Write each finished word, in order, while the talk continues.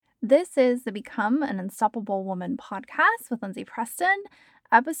This is the Become an Unstoppable Woman podcast with Lindsay Preston,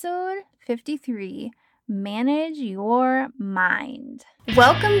 episode 53, Manage Your Mind.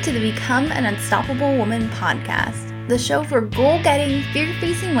 Welcome to the Become an Unstoppable Woman podcast, the show for goal-getting,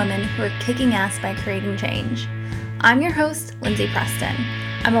 fear-facing women who are kicking ass by creating change. I'm your host, Lindsay Preston.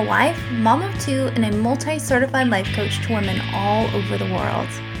 I'm a wife, mom of two, and a multi-certified life coach to women all over the world.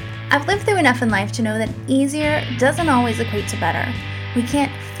 I've lived through enough in life to know that easier doesn't always equate to better. We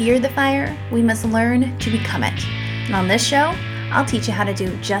can't fear the fire, we must learn to become it. And on this show, I'll teach you how to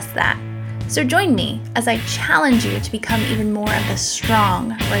do just that. So join me as I challenge you to become even more of the strong,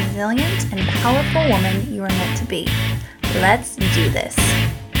 resilient, and powerful woman you are meant to be. Let's do this.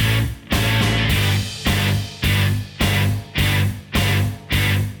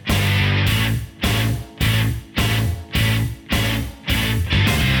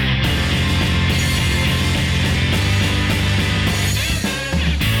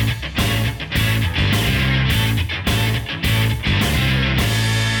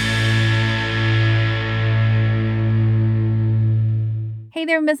 Hey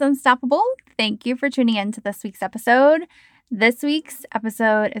there, Miss Unstoppable. Thank you for tuning in to this week's episode. This week's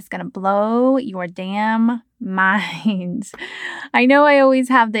episode is going to blow your damn mind. I know I always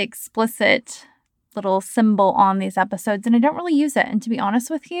have the explicit little symbol on these episodes, and I don't really use it. And to be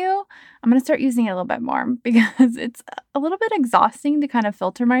honest with you, I'm going to start using it a little bit more because it's a little bit exhausting to kind of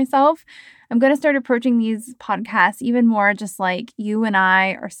filter myself. I'm going to start approaching these podcasts even more just like you and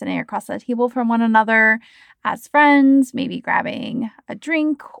I are sitting across the table from one another as friends, maybe grabbing a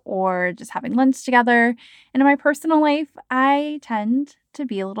drink or just having lunch together. And in my personal life, I tend to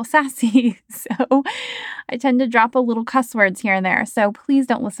be a little sassy. So I tend to drop a little cuss words here and there. So please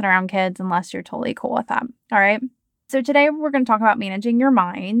don't listen around kids unless you're totally cool with that. All right. So today we're going to talk about managing your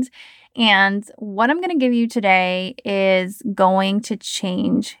mind. And what I'm going to give you today is going to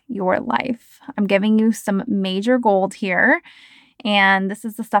change your life. I'm giving you some major gold here. And this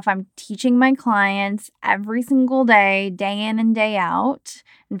is the stuff I'm teaching my clients every single day, day in and day out.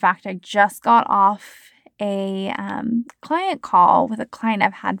 In fact, I just got off a client call with a client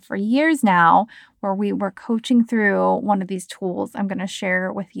I've had for years now, where we were coaching through one of these tools I'm going to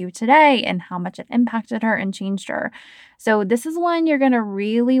share with you today and how much it impacted her and changed her. So this is one you're going to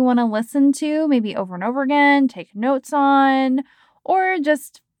really want to listen to, maybe over and over again, take notes on, or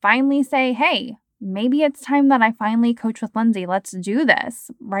just finally say, hey, maybe it's time that I finally coach with Lindsay. Let's do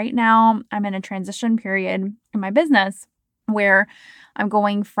this. Right now, I'm in a transition period in my business where I'm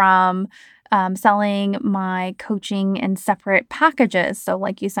going from selling my coaching in separate packages. So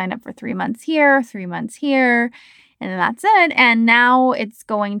like you sign up for 3 months here, 3 months here, and that's it. And now it's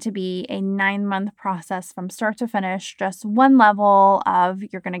going to be a 9-month process from start to finish, just one level of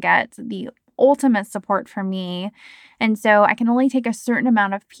you're going to get the ultimate support from me. And so I can only take a certain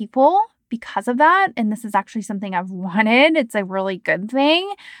amount of people because of that. And this is actually something I've wanted. It's a really good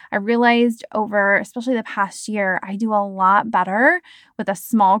thing. I realized over, especially the past year, I do a lot better with a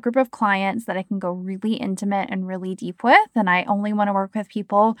small group of clients that I can go really intimate and really deep with. And I only want to work with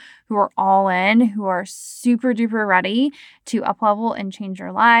people who are all in, who are super duper ready to up level and change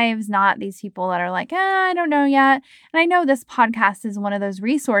their lives, not these people that are like, I don't know yet. And I know this podcast is one of those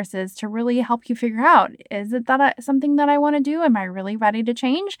resources to really help you figure out, is it that something that I want to do? Am I really ready to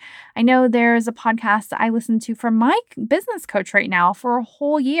change? I know there's a podcast that I listen to from my business coach right now for a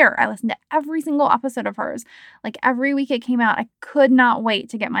whole year. I listened to every single episode of hers. Like every week it came out, I could not wait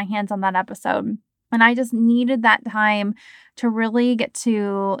to get my hands on that episode. And I just needed that time to really get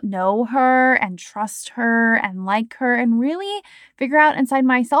to know her and trust her and like her and really figure out inside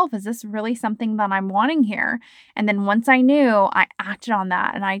myself, is this really something that I'm wanting here? And then once I knew, I acted on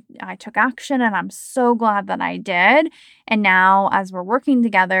that and I took action, and I'm so glad that I did. And now as we're working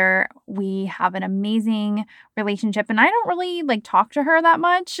together, we have an amazing relationship, and I don't really talk to her that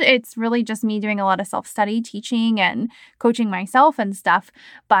much. It's really just me doing a lot of self-study, teaching and coaching myself and stuff.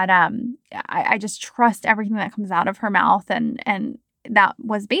 But I just trust everything that comes out of her mouth, and that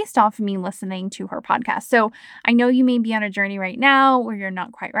was based off of me listening to her podcast. So I know you may be on a journey right now where you're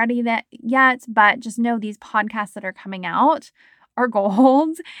not quite ready yet, but just know these podcasts that are coming out are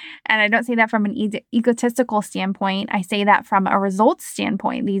gold. And I don't say that from an egotistical standpoint. I say that from a results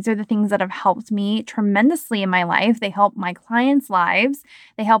standpoint. These are the things that have helped me tremendously in my life. They help my clients' lives.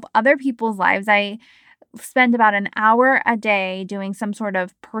 They help other people's lives. I spend about an hour a day doing some sort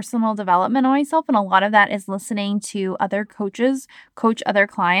of personal development on myself. And a lot of that is listening to other coaches coach other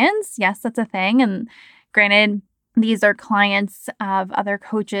clients. Yes, that's a thing. And granted, These are clients of other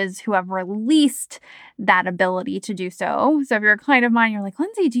coaches who have released that ability to do so. So if you're a client of mine, you're like,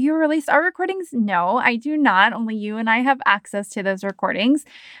 Lindsay, do you release our recordings? No, I do not. Only you and I have access to those recordings.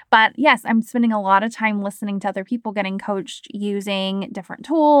 But yes, I'm spending a lot of time listening to other people getting coached using different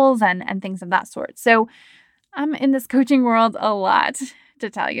tools and things of that sort. So I'm in this coaching world a lot, to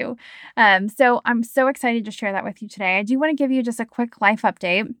tell you. So I'm so excited to share that with you today. I do want to give you just a quick life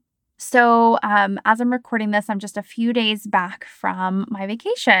update. So, as I'm recording this, I'm just a few days back from my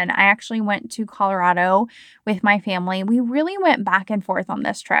vacation. I actually went to Colorado with my family. We really went back and forth on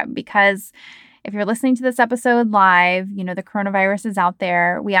this trip because if you're listening to this episode live, the coronavirus is out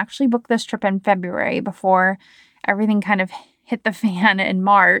there. We actually booked this trip in February before everything kind of hit the fan in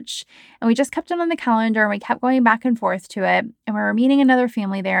March. And we just kept it on the calendar and we kept going back and forth to it. And we were meeting another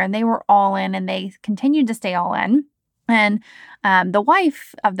family there and they were all in and they continued to stay all in. And the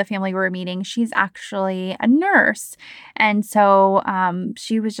wife of the family we were meeting, she's actually a nurse. And so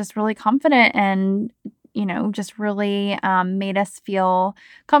she was just really confident and, just really made us feel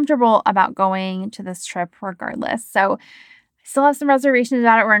comfortable about going to this trip regardless. So still have some reservations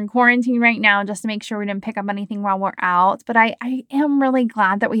about it. We're in quarantine right now just to make sure we didn't pick up anything while we're out. But I am really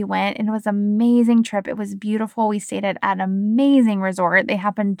glad that we went, and it was an amazing trip. It was beautiful. We stayed at an amazing resort. They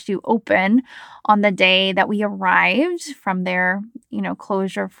happened to open on the day that we arrived from their,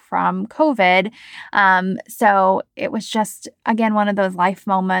 closure from COVID. So it was just, again, one of those life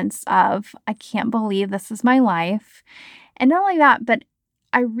moments of, I can't believe this is my life. And not only that, but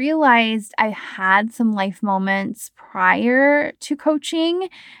I realized I had some life moments prior to coaching,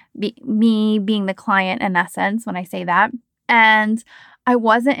 me being the client in essence, when I say that. And I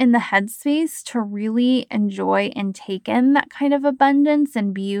wasn't in the headspace to really enjoy and take in that kind of abundance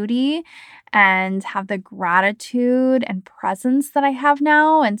and beauty and have the gratitude and presence that I have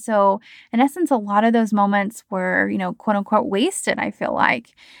now. And so, in essence, a lot of those moments were, quote unquote, wasted, I feel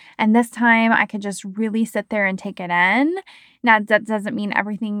like. And this time I could just really sit there and take it in. Now, that doesn't mean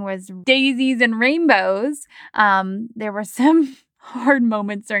everything was daisies and rainbows. There were some hard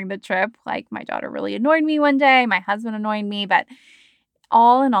moments during the trip. Like my daughter really annoyed me one day. My husband annoyed me. But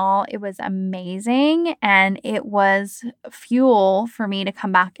all in all, it was amazing. And it was fuel for me to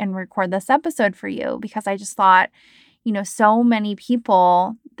come back and record this episode for you because I just thought, so many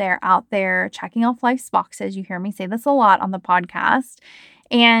people, they're out there checking off life's boxes. You hear me say this a lot on the podcast.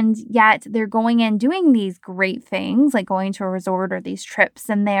 And yet they're going and doing these great things like going to a resort or these trips,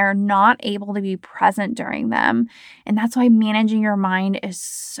 and they're not able to be present during them. And that's why managing your mind is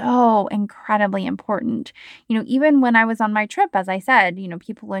so incredibly important. Even when I was on my trip, as I said,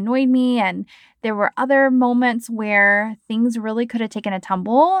 people annoyed me, and there were other moments where things really could have taken a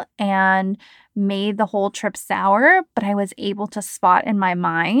tumble and made the whole trip sour, but I was able to spot in my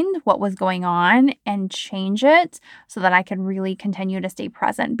mind what was going on and change it so that I could really continue to stay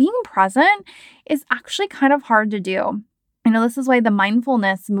present. Being present is actually kind of hard to do. This is why the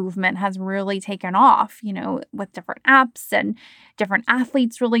mindfulness movement has really taken off, with different apps and different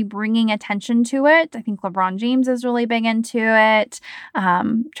athletes really bringing attention to it. I think LeBron James is really big into it.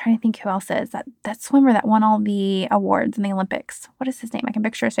 Trying to think who else is that swimmer that won all the awards in the Olympics. What is his name? I can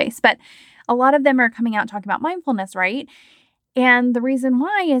picture his face, but a lot of them are coming out talking about mindfulness, right? And the reason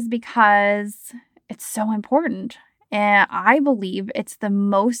why is because it's so important. And I believe it's the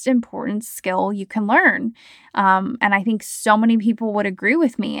most important skill you can learn. And I think so many people would agree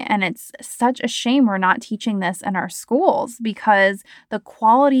with me. And it's such a shame we're not teaching this in our schools because the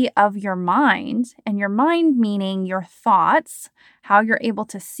quality of your mind, and your mind meaning your thoughts, how you're able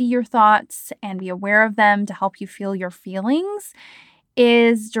to see your thoughts and be aware of them to help you feel your feelings,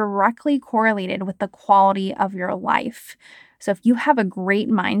 is directly correlated with the quality of your life. So if you have a great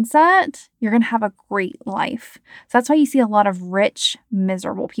mindset, you're going to have a great life. So that's why you see a lot of rich,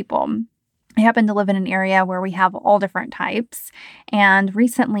 miserable people. I happen to live in an area where we have all different types. And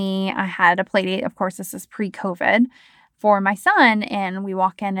recently I had a play date. Of course, this is pre-COVID for my son. And we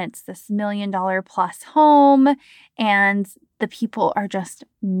walk in, it's this $1 million plus home. And the people are just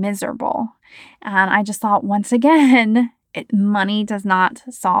miserable. And I just thought, once again, money does not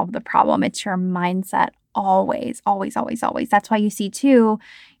solve the problem. It's your mindset. Always, always, always, always. That's why you see too,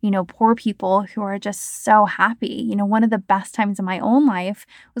 poor people who are just so happy. One of the best times in my own life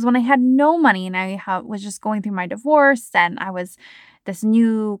was when I had no money and I was just going through my divorce, and I was this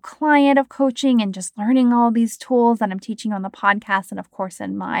new client of coaching and just learning all these tools that I'm teaching on the podcast and of course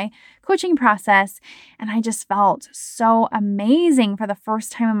in my coaching process. And I just felt so amazing for the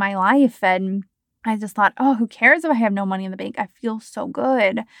first time in my life. And I just thought, oh, who cares if I have no money in the bank? I feel so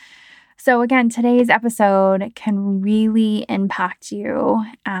good. So again, today's episode can really impact you,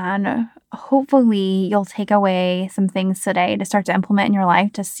 and hopefully you'll take away some things today to start to implement in your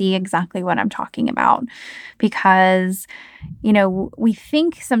life to see exactly what I'm talking about. Because, we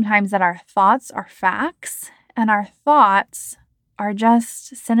think sometimes that our thoughts are facts, and our thoughts are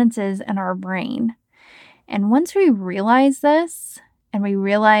just sentences in our brain. And once we realize this, and we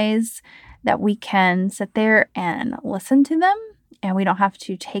realize that we can sit there and listen to them, and we don't have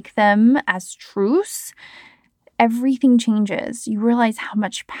to take them as truths, everything changes. You realize how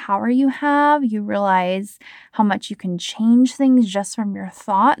much power you have. You realize how much you can change things just from your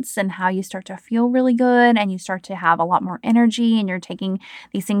thoughts, and how you start to feel really good, and you start to have a lot more energy, and you're taking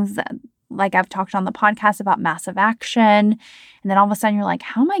these things that, like I've talked on the podcast about massive action. And then all of a sudden you're like,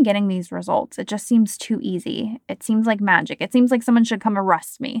 how am I getting these results? It just seems too easy. It seems like magic. It seems like someone should come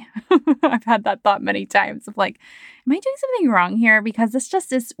arrest me. I've had that thought many times of like, am I doing something wrong here? Because this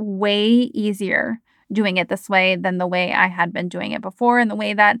just is way easier doing it this way than the way I had been doing it before, and the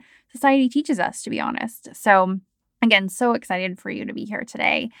way that society teaches us, to be honest. So again, so excited for you to be here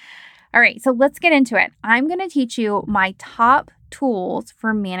today. All right, so let's get into it. I'm going to teach you my top tools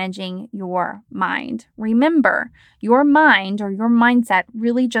for managing your mind. Remember, your mind or your mindset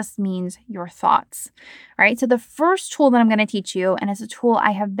really just means your thoughts. All right, so the first tool that I'm going to teach you, and it's a tool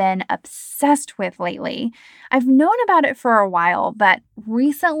I have been obsessed with lately. I've known about it for a while, but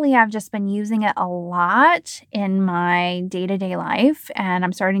recently I've just been using it a lot in my day-to-day life, and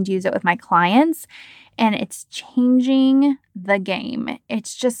I'm starting to use it with my clients. And it's changing the game.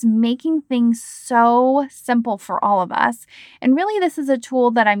 It's just making things so simple for all of us. And really, this is a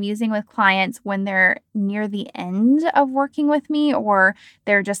tool that I'm using with clients when they're near the end of working with me, or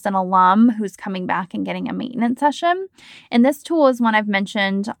they're just an alum who's coming back and getting a maintenance session. And this tool is one I've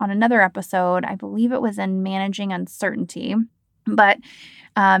mentioned on another episode. I believe it was in Managing Uncertainty. But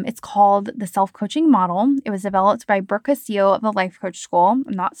it's called the Self-Coaching Model. It was developed by Brooke Castillo of the Life Coach School.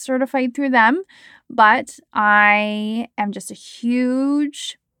 I'm not certified through them, but I am just a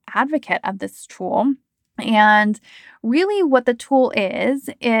huge advocate of this tool. And really what the tool is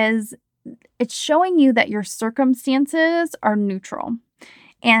it's showing you that your circumstances are neutral.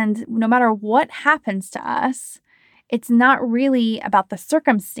 And no matter what happens to us, it's not really about the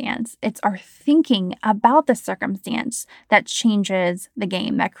circumstance. It's our thinking about the circumstance that changes the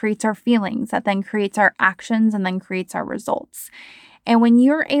game, that creates our feelings, that then creates our actions, and then creates our results. And when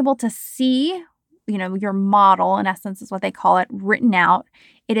you're able to see, your model, in essence is what they call it, written out,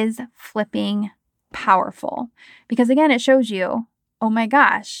 it is flipping powerful. Because again, it shows you, oh my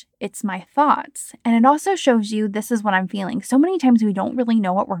gosh, it's my thoughts. And it also shows you this is what I'm feeling. So many times we don't really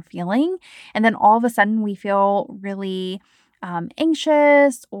know what we're feeling. And then all of a sudden we feel really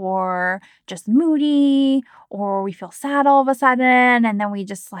anxious, or just moody, or we feel sad all of a sudden. And then we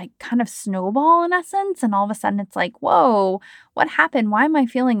just like kind of snowball in essence. And all of a sudden it's like, whoa, what happened? Why am I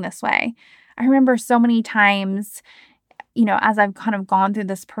feeling this way? I remember so many times, as I've kind of gone through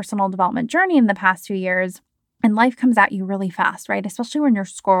this personal development journey in the past few years, and life comes at you really fast, right? Especially when you're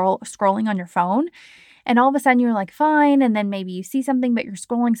scrolling on your phone, and all of a sudden you're like, fine. And then maybe you see something, but you're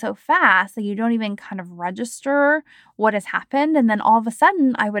scrolling so fast that you don't even kind of register what has happened. And then all of a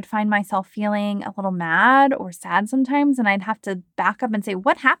sudden I would find myself feeling a little mad or sad sometimes. And I'd have to back up and say,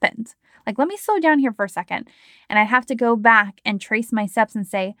 what happened? Like, let me slow down here for a second. And I'd have to go back and trace my steps and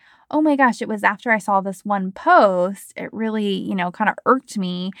say, oh my gosh, it was after I saw this one post. It really, kind of irked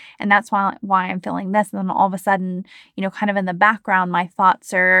me. And that's why I'm feeling this. And then all of a sudden, kind of in the background, my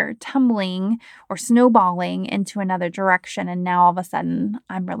thoughts are tumbling or snowballing into another direction. And now all of a sudden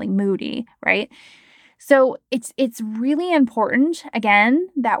I'm really moody, right? So it's really important, again,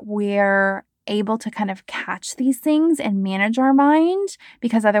 that we're able to kind of catch these things and manage our mind,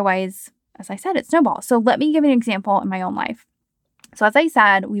 because otherwise, as I said, it snowballs. So let me give you an example in my own life. So as I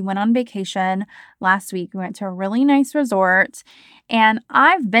said, we went on vacation last week. We went to a really nice resort, and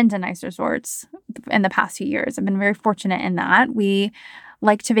I've been to nice resorts in the past few years. I've been very fortunate in that. We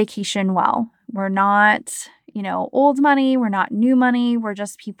like to vacation well. We're not, old money. We're not new money. We're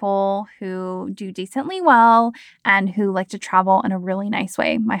just people who do decently well and who like to travel in a really nice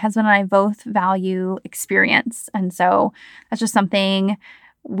way. My husband and I both value experience. And so that's just something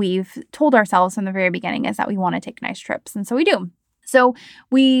we've told ourselves from the very beginning, is that we want to take nice trips. And so we do. So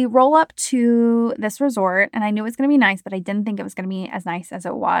we roll up to this resort, and I knew it was going to be nice, but I didn't think it was going to be as nice as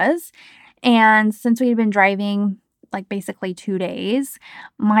it was. And since we had been driving like basically 2 days,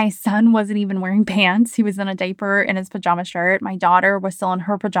 my son wasn't even wearing pants. He was in a diaper and his pajama shirt. My daughter was still in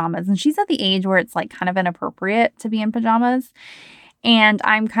her pajamas, and she's at the age where it's like kind of inappropriate to be in pajamas. And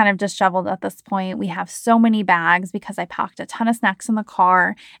I'm kind of disheveled at this point. We have so many bags because I packed a ton of snacks in the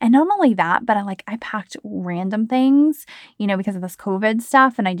car. And not only that, but I packed random things, because of this COVID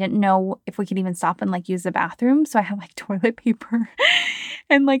stuff. And I didn't know if we could even stop and use the bathroom. So I had toilet paper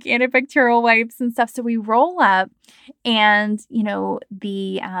and antibacterial wipes and stuff. So we roll up and,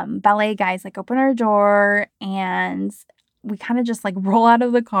 the ballet guys open our door and we kind of just roll out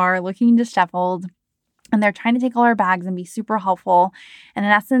of the car looking disheveled. And they're trying to take all our bags and be super helpful. And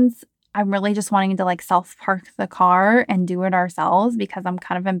in essence, I'm really just wanting to self-park the car and do it ourselves because I'm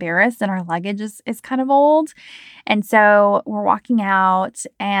kind of embarrassed and our luggage is kind of old. And so we're walking out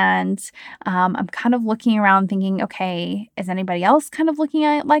and I'm kind of looking around thinking, okay, is anybody else kind of looking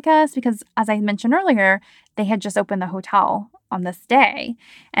at it like us? Because as I mentioned earlier, they had just opened the hotel on this day.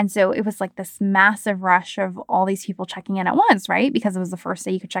 And so it was this massive rush of all these people checking in at once, right? Because it was the first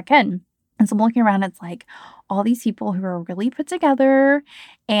day you could check in. And so I'm looking around, it's all these people who are really put together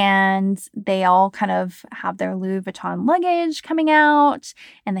and they all kind of have their Louis Vuitton luggage coming out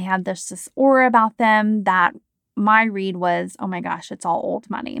and they have this aura about them that my read was, oh my gosh, it's all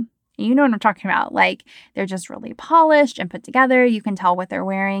old money. You know what I'm talking about. They're just really polished and put together. You can tell what they're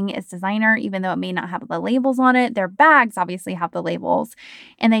wearing is designer, even though it may not have the labels on it. Their bags obviously have the labels.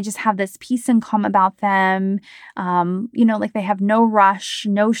 And they just have this peace and calm about them. They have no rush,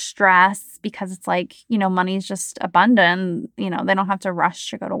 no stress because it's money's just abundant. They don't have to rush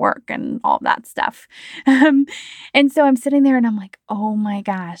to go to work and all of that stuff. And so I'm sitting there and I'm oh my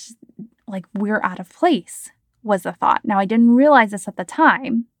gosh, we're out of place was the thought. Now, I didn't realize this at the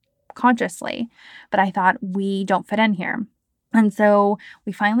time consciously, but I thought we don't fit in here. And so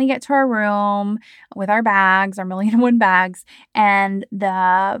we finally get to our room with our bags, our 1,000,001 bags, and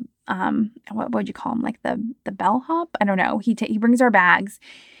the what would you call them? The bellhop? I don't know. He brings our bags.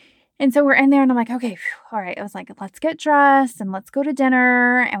 And so we're in there and I'm okay, all right. I was let's get dressed and let's go to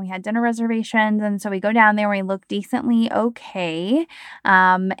dinner. And we had dinner reservations. And so we go down there, we look decently okay.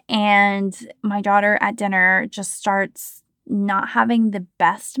 And my daughter at dinner just starts not having the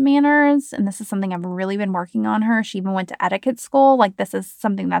best manners. And this is something I've really been working on her. She even went to etiquette school. This is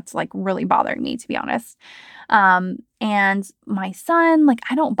something that's really bothering me, to be honest. And my son,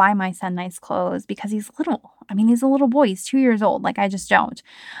 I don't buy my son nice clothes because he's little. I mean, he's a little boy. He's 2 years old. I just don't.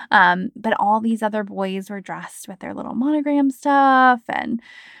 But all these other boys were dressed with their little monogram stuff. And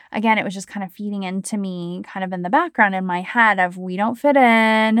again, it was just kind of feeding into me kind of in the background in my head of we don't fit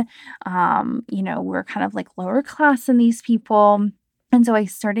in. We're kind of lower class than these people. And so I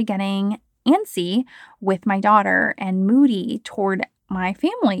started getting antsy with my daughter and moody toward my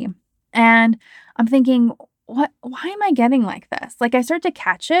family. And I'm thinking, why am I getting like this? I start to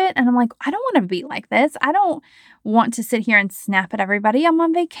catch it and I'm I don't want to be like this. I don't want to sit here and snap at everybody. I'm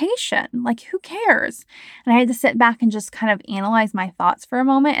on vacation. Who cares? And I had to sit back and just kind of analyze my thoughts for a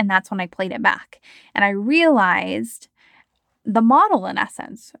moment. And that's when I played it back. And I realized the model in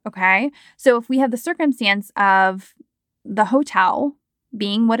essence. Okay. So if we have the circumstance of the hotel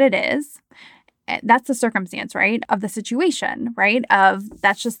being what it is, that's the circumstance, right? Of the situation, right?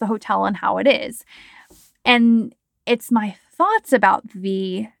 That's just the hotel and how it is. And it's my thoughts about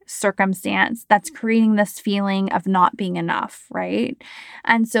the circumstance that's creating this feeling of not being enough, right?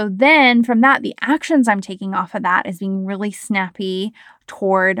 And so then from that, the actions I'm taking off of that is being really snappy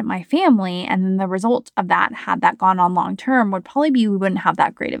toward my family. And then the result of that, had that gone on long term, would probably be we wouldn't have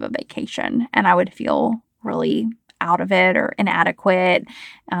that great of a vacation. And I would feel really out of it or inadequate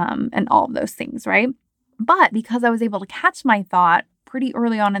and all of those things, right? But because I was able to catch my thought pretty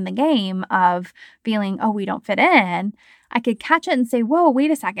early on in the game of feeling, oh, we don't fit in, I could catch it and say, whoa,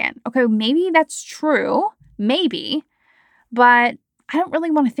 wait a second. Okay, maybe that's true. Maybe. But I don't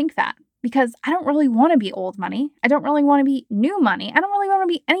really want to think that because I don't really want to be old money. I don't really want to be new money. I don't really want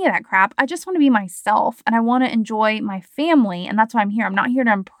to be any of that crap. I just want to be myself and I want to enjoy my family. And that's why I'm here. I'm not here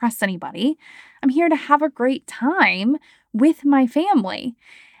to impress anybody. I'm here to have a great time with my family.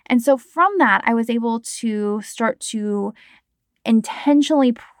 And so from that, I was able to start to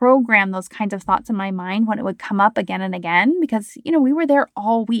intentionally program those kinds of thoughts in my mind when it would come up again and again, because, we were there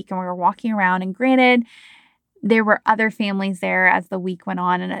all week and we were walking around, and granted, there were other families there as the week went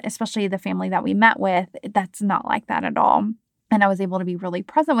on, and especially the family that we met with, that's not like that at all. And I was able to be really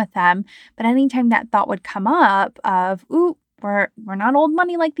present with them. But anytime that thought would come up of, ooh, we're not old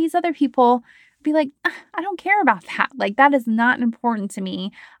money like these other people, I'd be like, I don't care about that. Like, that is not important to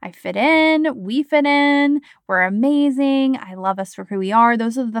me. I fit in, we fit in, we're amazing. I love us for who we are.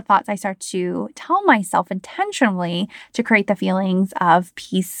 Those are the thoughts I start to tell myself intentionally to create the feelings of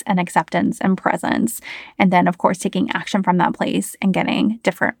peace and acceptance and presence. And then, of course, taking action from that place and getting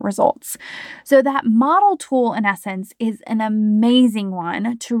different results. So that model tool, in essence, is an amazing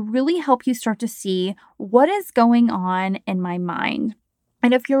one to really help you start to see what is going on in my mind.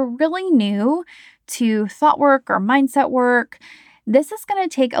 And if you're really new to thought work or mindset work, this is going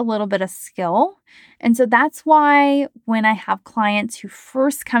to take a little bit of skill. And so that's why when I have clients who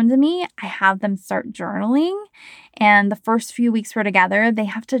first come to me, I have them start journaling. And the first few weeks we're together, they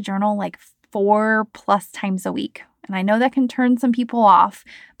have to journal like 4+ times a week. And I know that can turn some people off,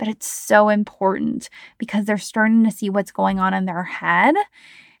 but it's so important because they're starting to see what's going on in their head.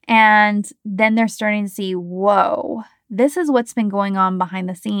 And then they're starting to see, whoa, this is what's been going on behind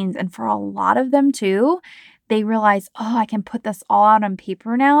the scenes. And for a lot of them too, they realize, oh, I can put this all out on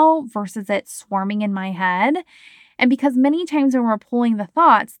paper now versus it swarming in my head. And because many times when we're pulling the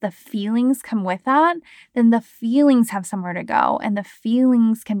thoughts, the feelings come with that, then the feelings have somewhere to go and the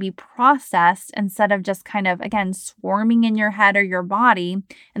feelings can be processed instead of just kind of, again, swarming in your head or your body.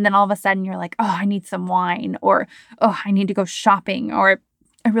 And then all of a sudden you're like, oh, I need some wine, or, oh, I need to go shopping, or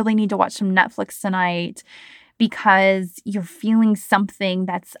I really need to watch some Netflix tonight, because you're feeling something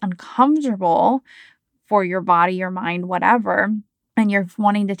that's uncomfortable for your body, your mind, whatever. And you're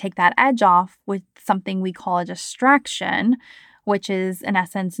wanting to take that edge off with something we call a distraction, which is in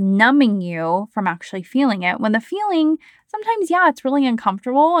essence numbing you from actually feeling it. When the feeling, sometimes, yeah, it's really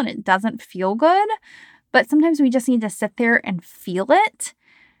uncomfortable and it doesn't feel good, but sometimes we just need to sit there and feel it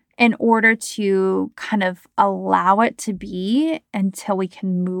in order to kind of allow it to be until we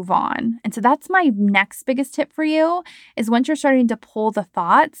can move on. And so that's my next biggest tip for you, is once you're starting to pull the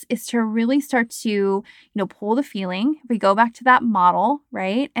thoughts, is to really start to, pull the feeling. If we go back to that model,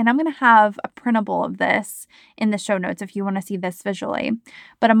 right? And I'm going to have a printable of this in the show notes if you want to see this visually.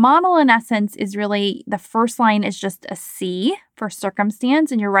 But a model, in essence, is really, the first line is just a C for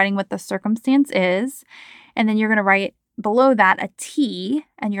circumstance, and you're writing what the circumstance is. And then you're going to write below that a T,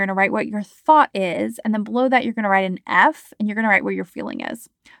 and you're going to write what your thought is. And then below that, you're going to write an F, and you're going to write where your feeling is.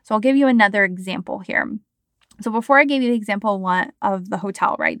 So I'll give you another example here. So before I gave you the example of the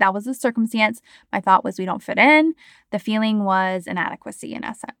hotel, right? That was the circumstance. My thought was we don't fit in. The feeling was inadequacy, in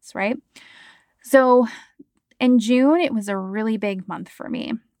essence, right? So in June, it was a really big month for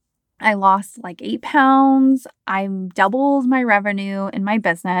me. I lost like 8 pounds. I doubled my revenue in my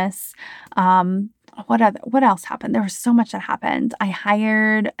business. What else happened? There was so much that happened. I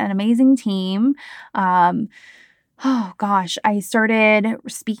hired an amazing team. I started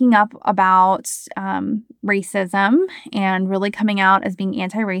speaking up about racism and really coming out as being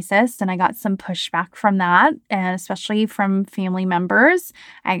anti-racist. And I got some pushback from that, and especially from family members.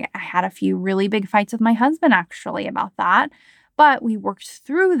 I had a few really big fights with my husband actually about that. But we worked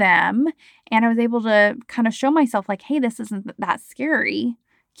through them, and I was able to kind of show myself like, hey, this isn't that scary.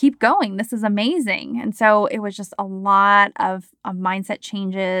 Keep going. This is amazing. And so it was just a lot of mindset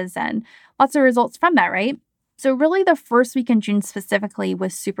changes and lots of results from that, right? So really the first week in June specifically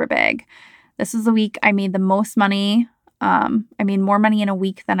was super big. This was the week I made the most money. I made more money in a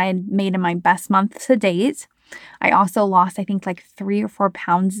week than I had made in my best month to date. I also lost, I think, like 3 or 4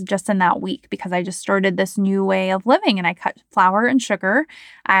 pounds just in that week because I just started this new way of living, and I cut flour and sugar.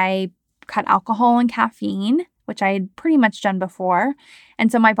 I cut alcohol and caffeine, which I had pretty much done before.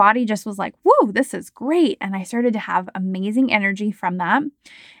 And so my body just was like, whoa, this is great. And I started to have amazing energy from that.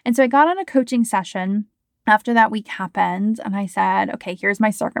 And so I got on a coaching session after that week happened, and I said, okay, here's my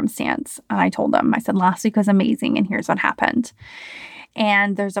circumstance. And I told them, I said, last week was amazing, and here's what happened.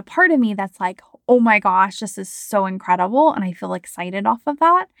 And there's a part of me that's like, oh my gosh, this is so incredible. And I feel excited off of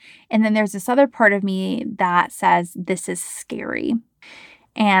that. And then there's this other part of me that says, this is scary.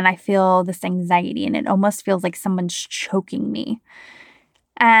 And I feel this anxiety, and it almost feels like someone's choking me.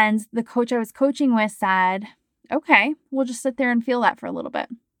 And the coach I was coaching with said, okay, we'll just sit there and feel that for a little bit.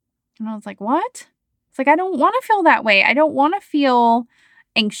 And I was like, what? It's like, I don't want to feel that way. I don't want to feel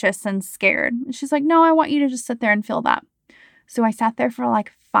anxious and scared. And she's like, no, I want you to just sit there and feel that. So I sat there for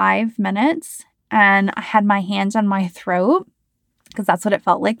like 5 minutes, and I had my hands on my throat because that's what it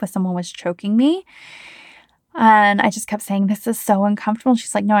felt like, when someone was choking me. And I just kept saying, this is so uncomfortable. And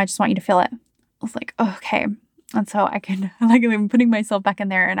she's like, no, I just want you to feel it. I was like, oh, okay. And so I'm putting myself back in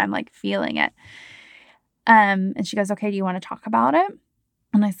there, and I'm like feeling it. And she goes, okay, do you want to talk about it?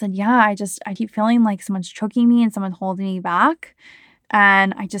 And I said, yeah, I keep feeling like someone's choking me and someone's holding me back.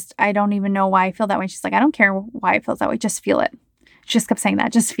 And I don't even know why I feel that way. She's like, I don't care why it feels that way. Just feel it. She just kept saying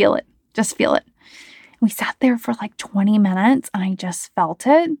that. Just feel it. Just feel it. We sat there for like 20 minutes and I just felt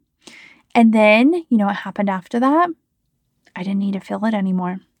it. And then, you know what happened after that? I didn't need to feel it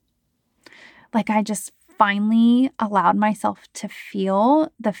anymore. Like I just finally allowed myself to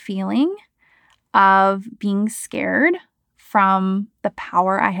feel the feeling of being scared from the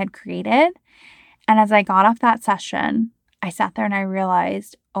power I had created. And as I got off that session, I sat there and I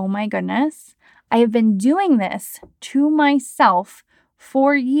realized, oh my goodness, I have been doing this to myself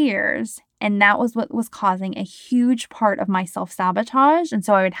for years. And that was what was causing a huge part of my self-sabotage. And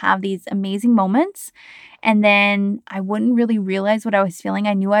so I would have these amazing moments and then I wouldn't really realize what I was feeling.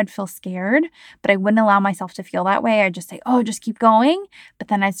 I knew I'd feel scared, but I wouldn't allow myself to feel that way. I'd just say, oh, just keep going. But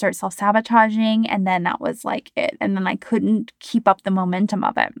then I'd start self-sabotaging and then that was like it. And then I couldn't keep up the momentum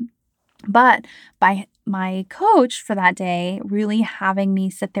of it. But by my coach for that day really having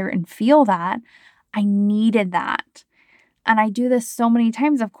me sit there and feel that, I needed that. And I do this so many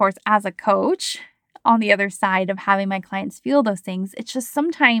times, of course, as a coach on the other side of having my clients feel those things. It's just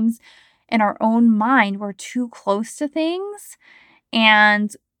sometimes in our own mind, we're too close to things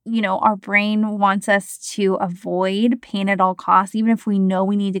and our brain wants us to avoid pain at all costs, even if we know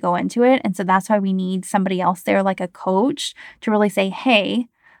we need to go into it. And so that's why we need somebody else there, like a coach, to really say, hey,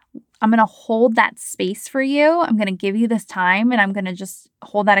 I'm going to hold that space for you. I'm going to give you this time and I'm going to just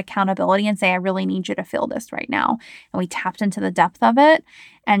hold that accountability and say, I really need you to feel this right now. And we tapped into the depth of it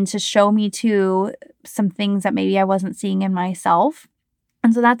and to show me too some things that maybe I wasn't seeing in myself.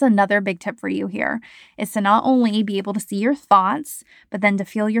 And so that's another big tip for you here is to not only be able to see your thoughts, but then to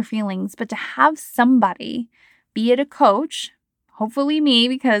feel your feelings, but to have somebody, be it a coach, hopefully me,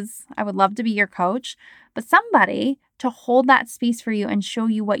 because I would love to be your coach, but somebody to hold that space for you and show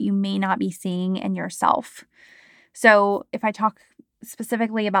you what you may not be seeing in yourself. So if I talk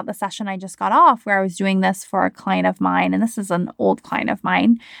specifically about the session I just got off where I was doing this for a client of mine, and this is an old client of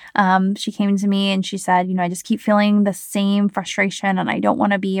mine, she came to me and she said, I just keep feeling the same frustration and I don't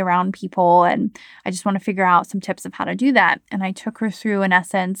want to be around people and I just want to figure out some tips of how to do that. And I took her through, in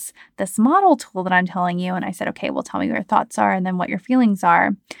essence, this model tool that I'm telling you. And I said, okay, well, tell me what your thoughts are and then what your feelings are.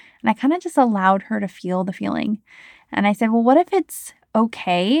 And I kind of just allowed her to feel the feeling. And I said, well, what if it's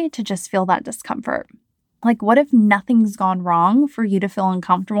okay to just feel that discomfort? Like, what if nothing's gone wrong for you to feel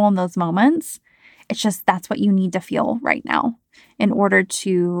uncomfortable in those moments? It's just that's what you need to feel right now in order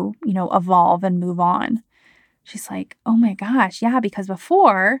to, evolve and move on. She's like, oh my gosh, yeah, because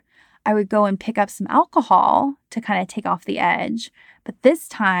before I would go and pick up some alcohol to kind of take off the edge. But this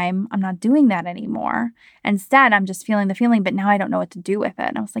time I'm not doing that anymore. Instead, I'm just feeling the feeling, but now I don't know what to do with it.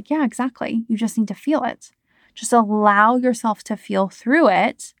 And I was like, yeah, exactly. You just need to feel it. Just allow yourself to feel through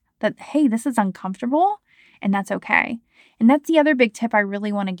it that, hey, this is uncomfortable. And that's okay. And that's the other big tip I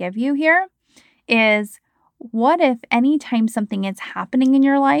really want to give you here is what if anytime something is happening in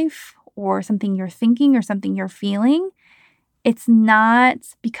your life or something you're thinking or something you're feeling, it's not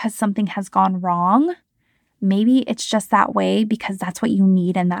because something has gone wrong. Maybe it's just that way because that's what you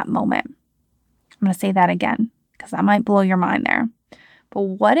need in that moment. I'm going to say that again because that might blow your mind there. But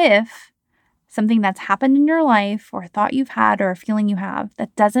what if something that's happened in your life or a thought you've had or a feeling you have,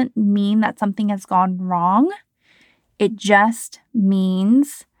 that doesn't mean that something has gone wrong. It just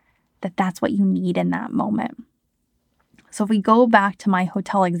means that that's what you need in that moment. So if we go back to my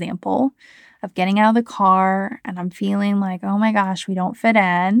hotel example of getting out of the car and I'm feeling like, oh my gosh, we don't fit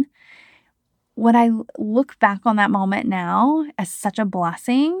in. When I look back on that moment now as such a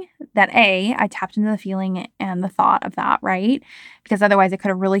blessing that I tapped into the feeling and the thought of that, right? Because otherwise it could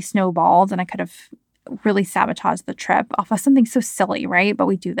have really snowballed and I could have really sabotaged the trip off of something so silly, right? But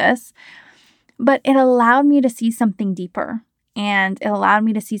we do this. But it allowed me to see something deeper and it allowed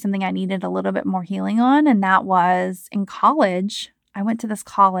me to see something I needed a little bit more healing on. And that was in college. I went to this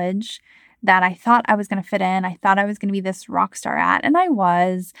college that I thought I was going to fit in. I thought I was going to be this rock star at, and I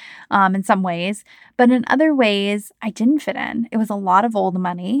was in some ways. But in other ways, I didn't fit in. It was a lot of old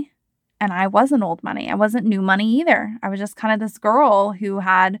money, and I wasn't old money. I wasn't new money either. I was just kind of this girl who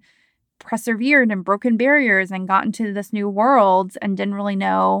had persevered and broken barriers and got into this new world and didn't really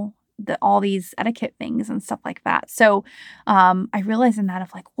know all these etiquette things and stuff like that. So I realized in that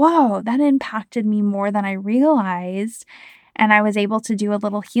of like, whoa, that impacted me more than I realized. And I was able to do a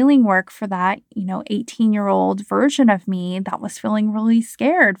little healing work for that, 18-year-old version of me that was feeling really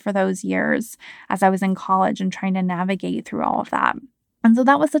scared for those years as I was in college and trying to navigate through all of that. And so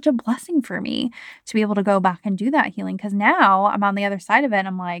that was such a blessing for me to be able to go back and do that healing because now I'm on the other side of it. And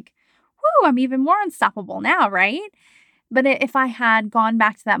I'm like, whoo, I'm even more unstoppable now, right? But if I had gone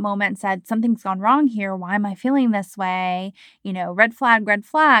back to that moment and said, something's gone wrong here, why am I feeling this way? Red flag,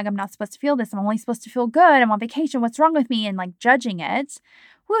 I'm not supposed to feel this. I'm only supposed to feel good. I'm on vacation. What's wrong with me? And like judging it.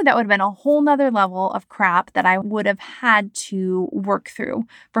 whew, that would have been a whole nother level of crap that I would have had to work through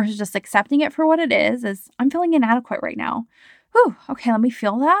versus just accepting it for what it is I'm feeling inadequate right now. Whew, okay, let me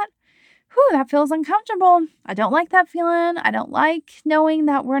feel that. Whew, that feels uncomfortable. I don't like that feeling. I don't like knowing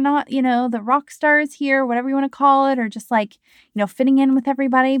that we're not, the rock stars here, whatever you want to call it, or just like, fitting in with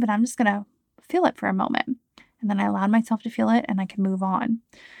everybody, but I'm just going to feel it for a moment. And then I allowed myself to feel it and I can move on.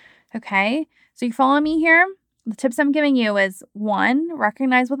 Okay. So you follow me here? The tips I'm giving you is 1,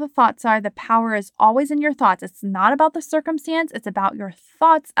 recognize what the thoughts are. The power is always in your thoughts. It's not about the circumstance. It's about your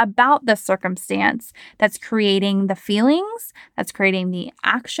thoughts about the circumstance that's creating the feelings, that's creating the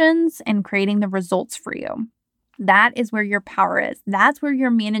actions, and creating the results for you. That is where your power is. That's where you're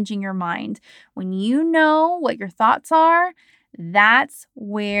managing your mind. When you know what your thoughts are, that's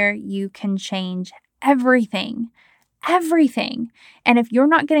where you can change everything. Everything. And if you're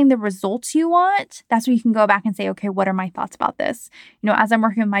not getting the results you want, that's where you can go back and say, okay, what are my thoughts about this? As I'm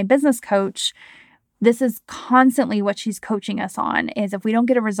working with my business coach, this is constantly what she's coaching us on is if we don't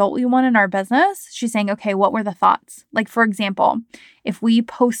get a result we want in our business, she's saying, okay, what were the thoughts? Like, for example, if we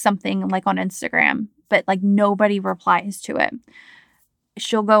post something like on Instagram, but like nobody replies to it,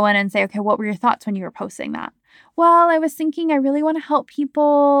 she'll go in and say, okay, what were your thoughts when you were posting that? Well, I was thinking I really want to help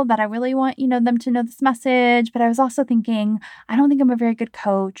people, that I really want, them to know this message. But I was also thinking, I don't think I'm a very good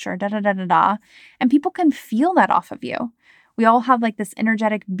coach or da da da da da. And people can feel that off of you. We all have like this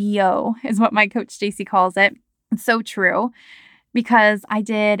energetic BO is what my coach Stacy calls it. It's so true. Because I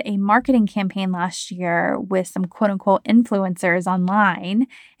did a marketing campaign last year with some quote unquote influencers online,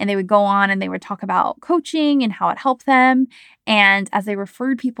 and they would go on and they would talk about coaching and how it helped them. And as they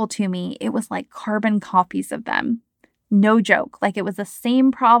referred people to me, it was like carbon copies of them. No joke. Like it was the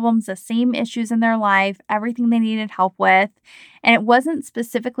same problems, the same issues in their life, everything they needed help with. And it wasn't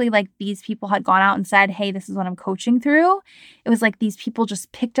specifically like these people had gone out and said, hey, this is what I'm coaching through. It was like these people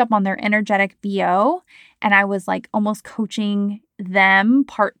just picked up on their energetic BO. And I was like almost coaching them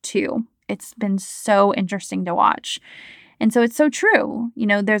part 2. It's been so interesting to watch. And so it's so true.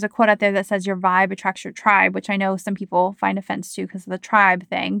 There's a quote out there that says your vibe attracts your tribe, which I know some people find offense to because of the tribe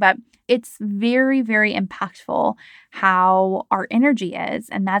thing, but it's very, very impactful how our energy is.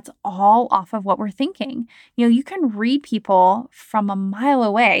 And that's all off of what we're thinking. You can read people from a mile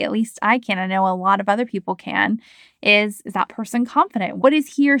away. At least I can. I know a lot of other people can. Is that person confident? What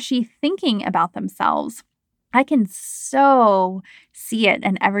is he or she thinking about themselves? I can so see it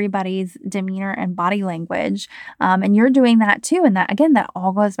in everybody's demeanor and body language. And you're doing that too. And that, again, that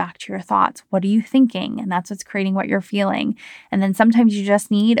all goes back to your thoughts. What are you thinking? And that's what's creating what you're feeling. And then sometimes you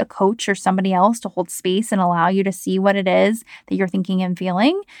just need a coach or somebody else to hold space and allow you to see what it is that you're thinking and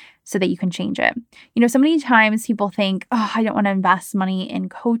feeling so that you can change it. So many times people think, oh, I don't want to invest money in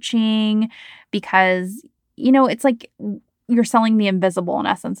coaching because, it's like you're selling the invisible in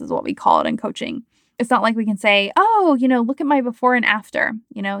essence is what we call it in coaching. It's not like we can say, oh, look at my before and after.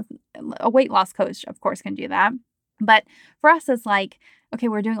 A weight loss coach, of course, can do that. But for us, it's like, okay,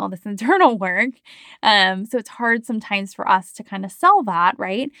 we're doing all this internal work. So it's hard sometimes for us to kind of sell that,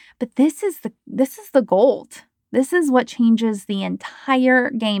 right? But this is the gold. This is what changes the entire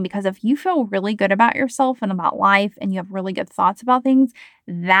game, because if you feel really good about yourself and about life and you have really good thoughts about things,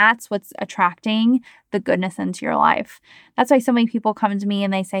 that's what's attracting the goodness into your life. That's why so many people come to me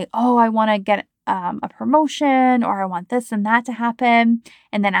and they say, oh, I want to get a promotion, or I want this and that to happen.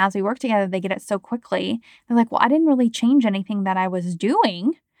 And then as we work together, they get it so quickly. They're like, well, I didn't really change anything that I was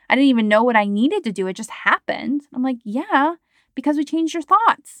doing. I didn't even know what I needed to do. It just happened. I'm like, yeah, because we changed your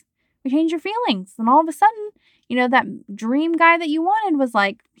thoughts. We changed your feelings. And all of a sudden, that dream guy that you wanted was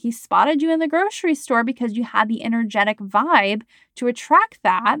like, he spotted you in the grocery store because you had the energetic vibe to attract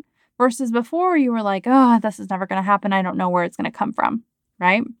that, versus before you were like, oh, this is never going to happen. I don't know where it's going to come from.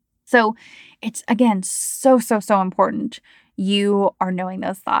 Right? So it's, again, so, so, so important you are knowing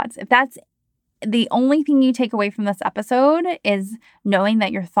those thoughts. If that's the only thing you take away from this episode is knowing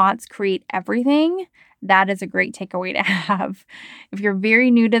that your thoughts create everything, that is a great takeaway to have. If you're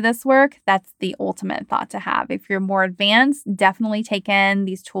very new to this work, that's the ultimate thought to have. If you're more advanced, definitely take in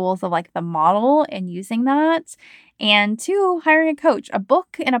these tools of like the model and using that. And 2, hiring a coach. A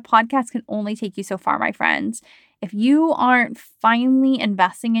book and a podcast can only take you so far, my friends. If you aren't finally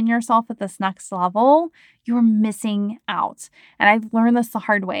investing in yourself at this next level, you're missing out. And I've learned this the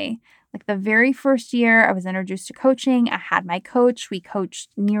hard way. Like the very first year I was introduced to coaching, I had my coach. We coached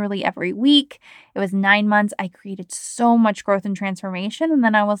nearly every week. It was 9 months. I created so much growth and transformation. And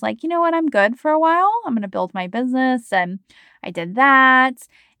then I was like, you know what? I'm good for a while. I'm going to build my business. And I did that.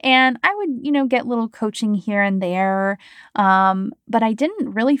 And I would, get little coaching here and there. But I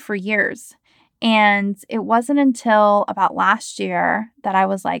didn't really for years. And it wasn't until about last year that I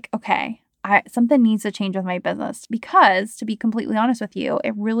was like, okay, something needs to change with my business because, to be completely honest with you,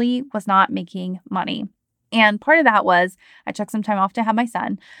 it really was not making money. And part of that was I took some time off to have my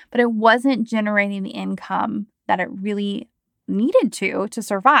son, but it wasn't generating the income that it really needed to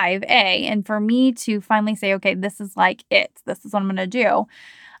survive, and for me to finally say, okay, this is like it. This is what I'm going to do.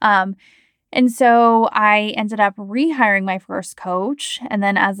 And so I ended up rehiring my first coach. And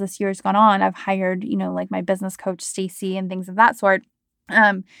then as this year's gone on, I've hired, like my business coach, Stacy, and things of that sort.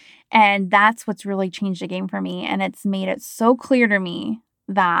 And that's what's really changed the game for me. And it's made it so clear to me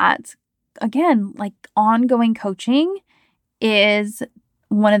that, again, like ongoing coaching is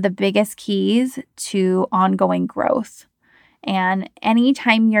one of the biggest keys to ongoing growth. And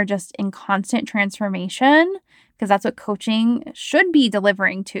anytime you're just in constant transformation, because that's what coaching should be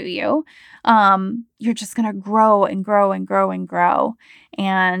delivering to you, you're just going to grow and grow and grow and grow.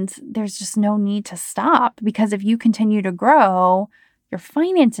 And there's just no need to stop, because if you continue to grow, your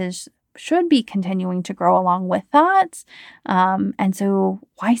finances should be continuing to grow along with that. And so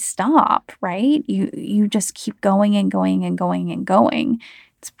why stop, right? You just keep going and going and going and going.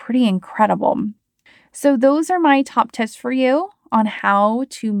 It's pretty incredible. So those are my top tips for you on how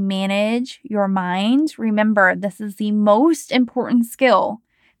to manage your mind. Remember, this is the most important skill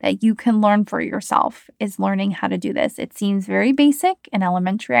that you can learn for yourself, is learning how to do this. It seems very basic and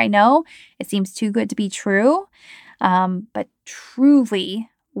elementary, I know. It seems too good to be true. But truly,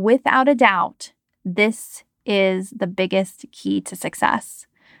 without a doubt, this is the biggest key to success.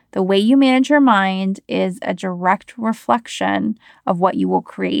 The way you manage your mind is a direct reflection of what you will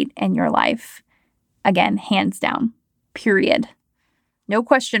create in your life. Again, hands down, period. No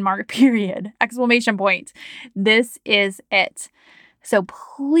question mark, period. Exclamation point. This is it. So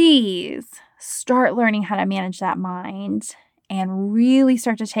please start learning how to manage that mind and really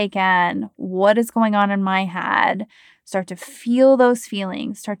start to take in what is going on in my head. Start to feel those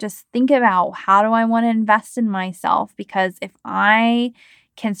feelings. Start to think about, how do I want to invest in myself? Because if I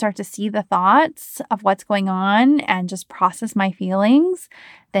can start to see the thoughts of what's going on and just process my feelings,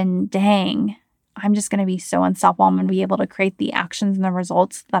 then dang, I'm just going to be so unstoppable. I'm going to be able to create the actions and the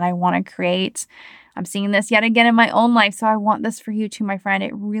results that I want to create. I'm seeing this yet again in my own life, so I want this for you too, my friend.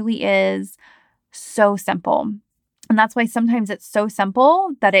 It really is so simple. And that's why sometimes it's so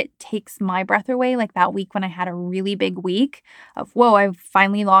simple that it takes my breath away. Like that week when I had a really big week of, whoa, I've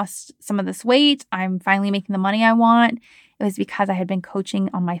finally lost some of this weight. I'm finally making the money I want. It was because I had been coaching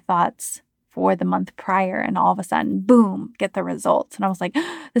on my thoughts for the month prior, and all of a sudden, boom, get the results. And I was like,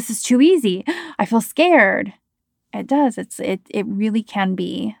 this is too easy. I feel scared. It does. It really can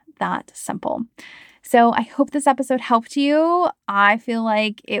be that simple. So I hope this episode helped you. I feel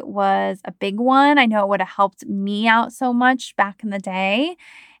like it was a big one. I know it would have helped me out so much back in the day.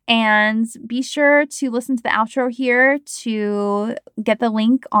 And be sure to listen to the outro here to get the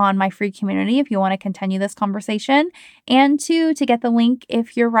link on my free community if you want to continue this conversation, and to get the link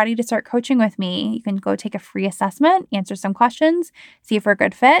if you're ready to start coaching with me. You can go take a free assessment, answer some questions, see if we're a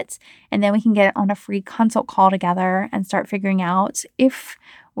good fit, and then we can get on a free consult call together and start figuring out if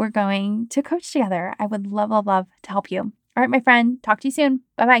we're going to coach together. I would love, love, love to help you. All right, my friend, talk to you soon.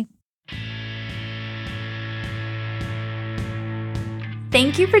 Bye-bye.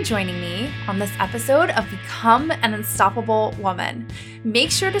 Thank you for joining me on this episode of Become an Unstoppable Woman.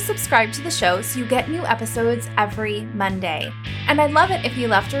 Make sure to subscribe to the show so you get new episodes every Monday. And I'd love it if you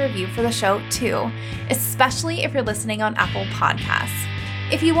left a review for the show too, especially if you're listening on Apple Podcasts.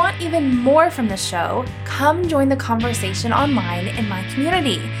 If you want even more from the show, come join the conversation online in my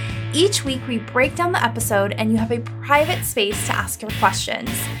community. Each week we break down the episode and you have a private space to ask your questions.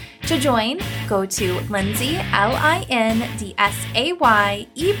 To join, go to Lindsay,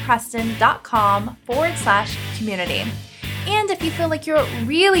 LindsayEpreston.com/community. And if you feel like you're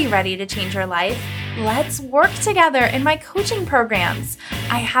really ready to change your life, let's work together in my coaching programs.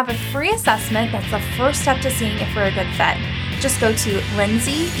 I have a free assessment that's the first step to seeing if we're a good fit. Just go to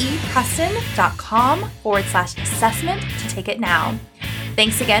LindsayEpreston.com/assessment to take it now.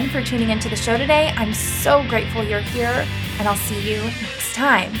 Thanks again for tuning into the show today. I'm so grateful you're here, and I'll see you next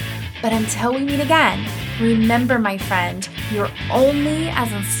time. But until we meet again, remember, my friend, you're only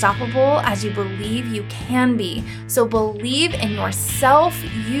as unstoppable as you believe you can be. So believe in yourself.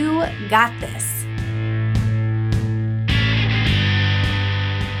 You got this.